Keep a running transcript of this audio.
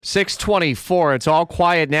6:24. It's all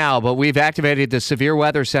quiet now, but we've activated the Severe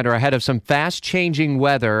Weather Center ahead of some fast-changing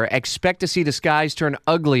weather. Expect to see the skies turn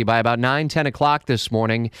ugly by about 10 o'clock this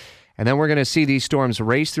morning. And then we're going to see these storms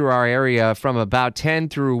race through our area from about 10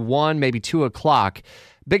 through 1, maybe 2 o'clock.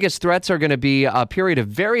 Biggest threats are going to be a period of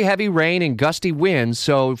very heavy rain and gusty winds.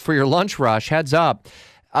 So for your lunch rush, heads up.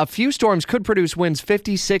 A few storms could produce winds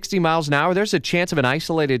 50, 60 miles an hour. There's a chance of an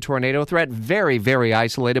isolated tornado threat. Very, very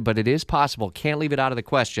isolated, but it is possible. Can't leave it out of the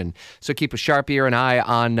question. So keep a sharp ear and eye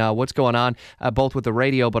on what's going on, both with the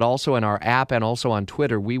radio, but also in our app and also on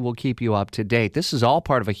Twitter. We will keep you up to date. This is all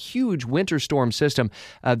part of a huge winter storm system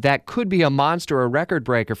that could be a monster or record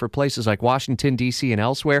breaker for places like Washington, D.C. and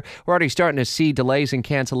elsewhere. We're already starting to see delays and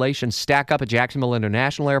cancellations stack up at Jacksonville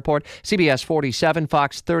International Airport. CBS 47,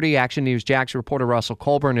 Fox 30, Action News Jax reporter Russell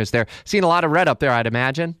Colburn is there. Seeing a lot of red up there, I'd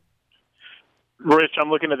imagine. Rich,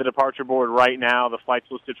 I'm looking at the departure board right now. The flight's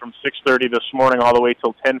listed from 6:30 this morning all the way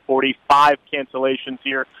till 10:40. 5 cancellations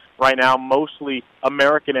here right now, mostly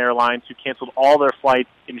American Airlines, who canceled all their flights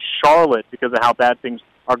in Charlotte because of how bad things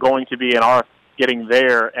are going to be and are getting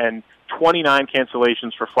there, and 29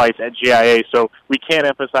 cancellations for flights at GIA. So we can't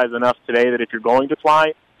emphasize enough today that if you're going to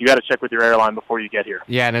fly, you got to check with your airline before you get here.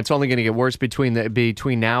 Yeah, and it's only going to get worse between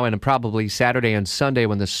now and probably Saturday and Sunday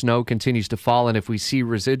when the snow continues to fall, and if we see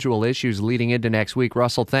residual issues leading into next week.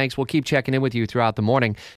 Russell, thanks. We'll keep checking in with you throughout the morning.